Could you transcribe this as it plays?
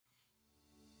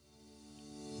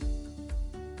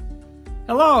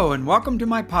Hello and welcome to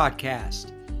my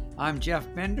podcast. I'm Jeff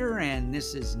Bender and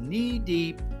this is Knee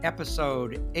Deep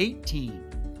episode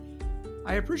 18.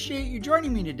 I appreciate you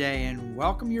joining me today and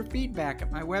welcome your feedback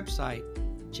at my website,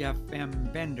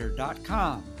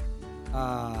 jeffmbender.com.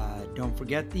 Don't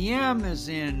forget the M is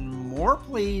in more,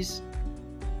 please.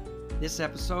 This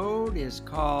episode is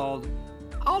called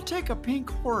I'll Take a Pink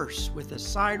Horse with a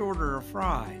Side Order of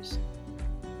Fries.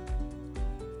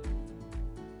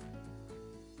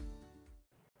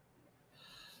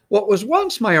 What was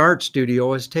once my art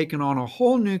studio has taken on a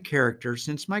whole new character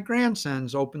since my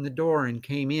grandsons opened the door and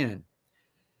came in.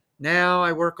 Now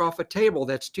I work off a table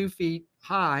that's 2 feet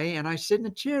high and I sit in a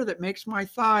chair that makes my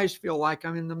thighs feel like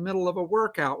I'm in the middle of a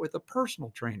workout with a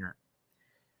personal trainer.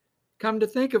 Come to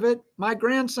think of it, my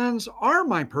grandsons are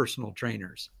my personal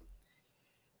trainers.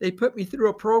 They put me through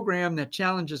a program that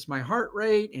challenges my heart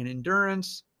rate and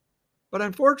endurance, but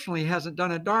unfortunately hasn't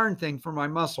done a darn thing for my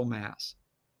muscle mass.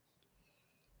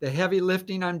 The heavy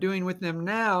lifting I'm doing with them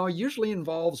now usually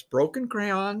involves broken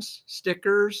crayons,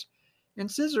 stickers, and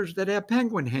scissors that have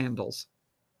penguin handles.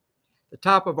 The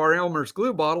top of our Elmer's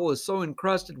glue bottle is so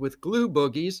encrusted with glue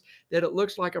boogies that it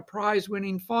looks like a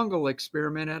prize-winning fungal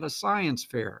experiment at a science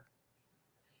fair.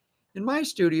 In my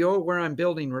studio, where I'm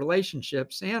building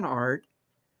relationships and art,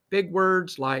 big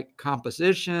words like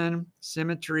composition,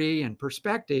 symmetry, and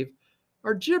perspective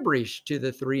are gibberish to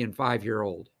the 3 and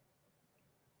 5-year-old.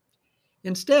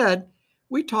 Instead,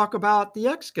 we talk about the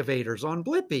excavators on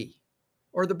Blippi,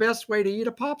 or the best way to eat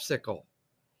a popsicle,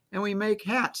 and we make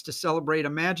hats to celebrate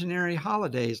imaginary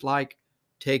holidays like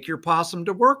Take Your Possum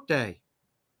to Work Day.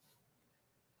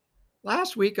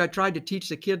 Last week, I tried to teach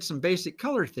the kids some basic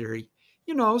color theory,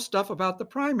 stuff about the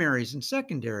primaries and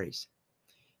secondaries.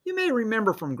 You may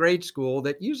remember from grade school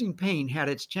that using paint had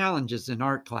its challenges in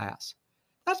art class.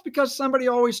 That's because somebody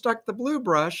always stuck the blue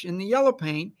brush in the yellow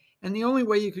paint, and the only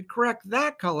way you could correct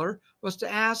that color was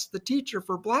to ask the teacher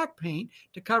for black paint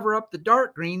to cover up the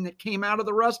dark green that came out of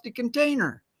the rusty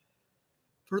container.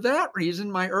 For that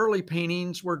reason, my early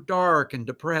paintings were dark and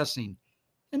depressing,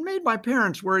 and made my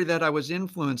parents worry that I was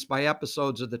influenced by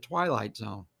episodes of The Twilight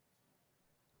Zone.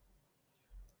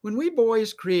 When we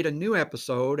boys create a new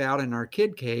episode out in our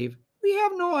kid cave, we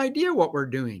have no idea what we're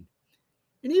doing,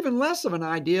 and even less of an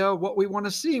idea what we want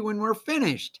to see when we're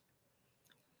finished.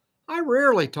 I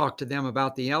rarely talk to them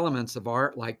about the elements of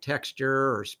art like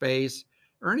texture or space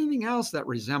or anything else that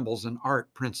resembles an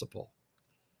art principle.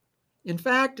 In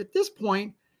fact, at this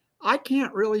point, I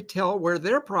can't really tell where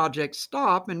their projects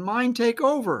stop and mine take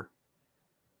over.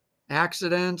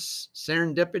 Accidents,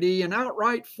 serendipity, and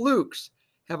outright flukes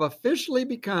have officially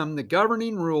become the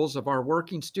governing rules of our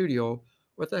working studio,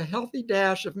 with a healthy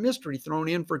dash of mystery thrown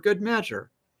in for good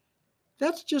measure.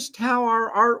 That's just how our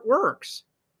art works.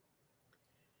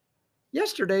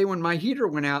 Yesterday, when my heater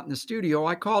went out in the studio,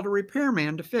 I called a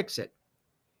repairman to fix it.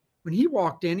 When he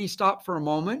walked in, he stopped for a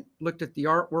moment, looked at the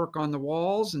artwork on the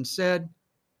walls, and said,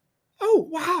 "Oh,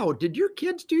 wow, did your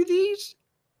kids do these?"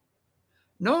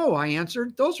 "No," I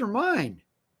answered, "those are mine."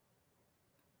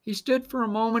 He stood for a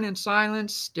moment in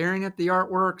silence, staring at the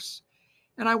artworks,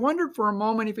 and I wondered for a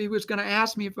moment if he was going to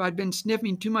ask me if I'd been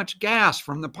sniffing too much gas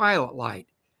from the pilot light.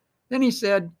 Then he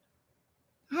said,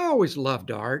 "I always loved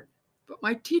art, but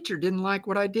my teacher didn't like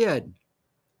what I did.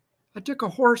 I took a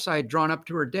horse I had drawn up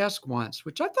to her desk once,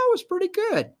 which I thought was pretty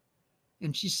good.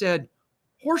 And she said,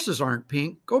 'Horses aren't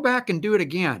pink. Go back and do it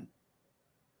again.'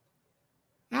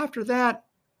 After that,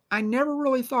 I never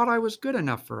really thought I was good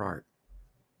enough for art."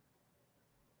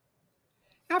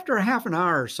 After a half an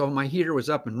hour or so, my heater was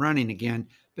up and running again,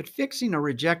 but fixing a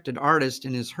rejected artist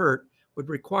in his hurt would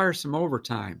require some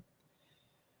overtime.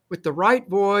 With the right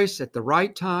voice at the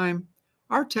right time,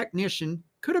 our technician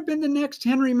could have been the next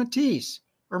Henry Matisse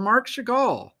or Marc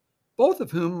Chagall, both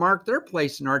of whom marked their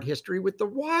place in art history with the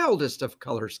wildest of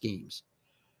color schemes.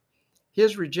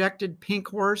 His rejected pink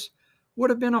horse would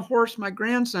have been a horse my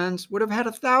grandsons would have had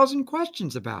 1,000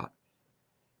 questions about.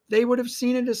 They would have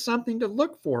seen it as something to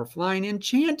look for, flying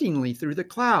enchantingly through the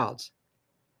clouds.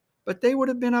 But they would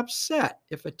have been upset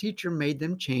if a teacher made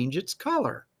them change its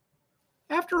color.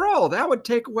 After all, that would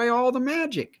take away all the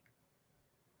magic.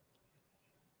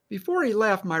 Before he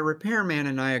left, my repairman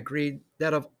and I agreed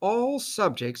that of all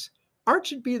subjects, art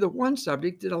should be the one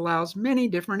subject that allows many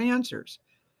different answers.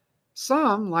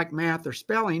 Some, like math or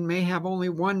spelling, may have only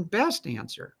one best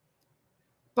answer.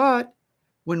 But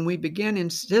when we begin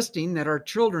insisting that our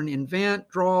children invent,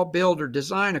 draw, build, or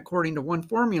design according to one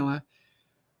formula,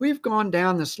 we've gone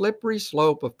down the slippery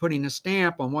slope of putting a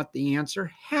stamp on what the answer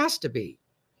has to be,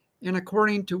 and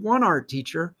according to one art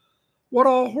teacher, what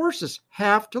all horses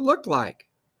have to look like.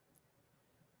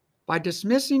 By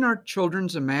dismissing our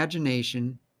children's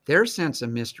imagination, their sense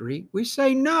of mystery, we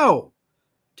say no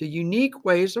to unique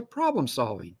ways of problem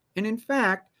solving, and in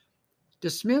fact,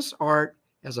 dismiss art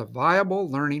as a viable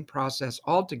learning process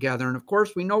altogether. And of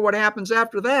course, we know what happens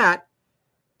after that.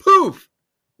 Poof!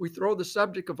 We throw the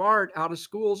subject of art out of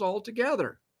schools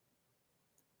altogether.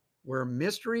 Where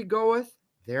mystery goeth,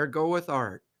 there goeth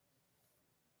art.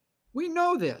 We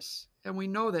know this, and we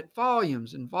know that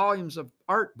volumes and volumes of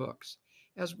art books,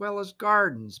 as well as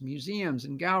gardens, museums,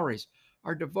 and galleries,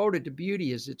 are devoted to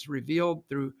beauty as it's revealed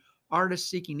through artists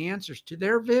seeking answers to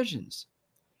their visions.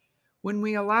 When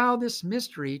we allow this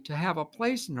mystery to have a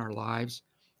place in our lives,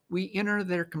 we enter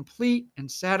their complete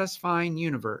and satisfying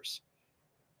universe.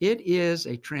 It is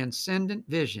a transcendent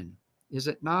vision, is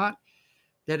it not,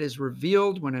 that is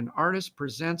revealed when an artist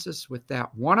presents us with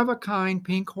that one-of-a-kind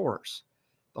pink horse,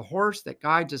 the horse that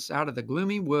guides us out of the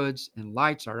gloomy woods and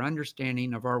lights our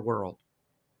understanding of our world.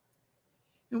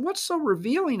 And what's so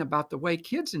revealing about the way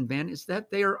kids invent is that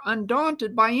they are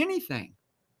undaunted by anything,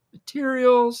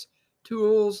 materials,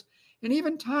 tools, and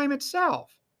even time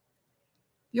itself.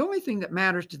 The only thing that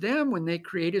matters to them when they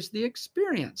create is the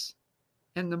experience.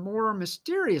 And the more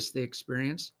mysterious the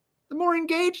experience, the more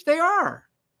engaged they are.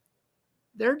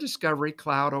 Their discovery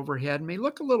cloud overhead may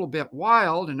look a little bit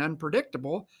wild and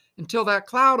unpredictable until that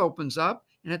cloud opens up,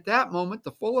 and at that moment,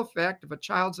 the full effect of a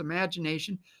child's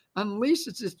imagination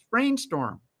unleashes its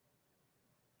rainstorm.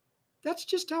 That's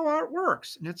just how art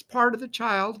works, and it's part of the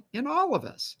child in all of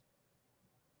us.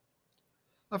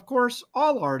 Of course,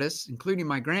 all artists, including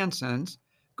my grandsons,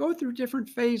 go through different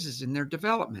phases in their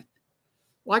development.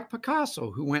 Like Picasso,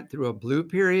 who went through a blue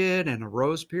period and a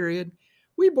rose period,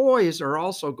 we boys are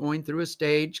also going through a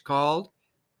stage called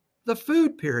the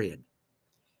food period.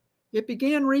 It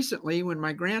began recently when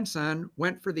my grandson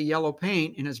went for the yellow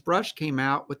paint and his brush came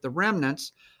out with the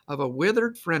remnants of a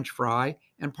withered French fry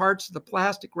and parts of the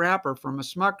plastic wrapper from a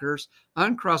Smucker's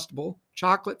Uncrustable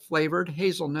chocolate-flavored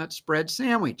hazelnut spread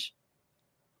sandwich.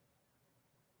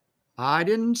 "I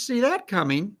didn't see that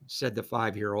coming," said the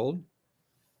 5-year-old.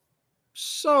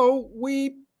 So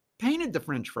we painted the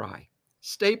French fry,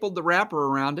 stapled the wrapper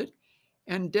around it,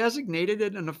 and designated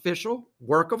it an official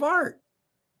work of art.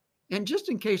 And just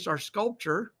in case our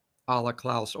sculpture, a la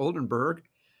Klaus Oldenburg,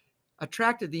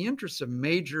 attracted the interest of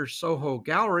major Soho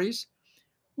galleries,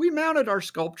 we mounted our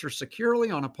sculpture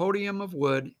securely on a podium of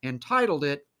wood and titled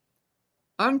it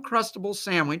Uncrustable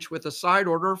Sandwich with a Side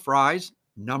Order of Fries,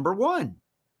 Number 1.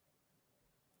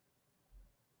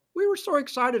 We were so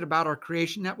excited about our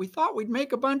creation that we thought we'd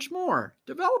make a bunch more,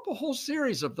 develop a whole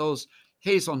series of those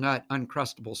hazelnut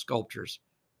uncrustable sculptures.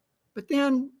 But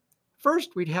then,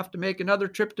 first we'd have to make another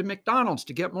trip to McDonald's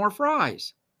to get more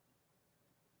fries.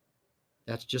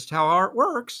 That's just how art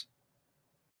works.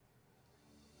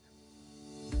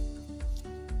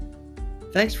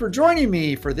 Thanks for joining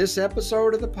me for this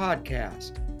episode of the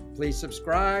podcast. Please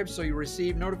subscribe so you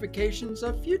receive notifications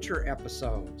of future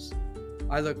episodes.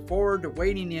 I look forward to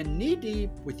wading in knee-deep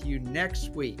with you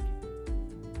next week.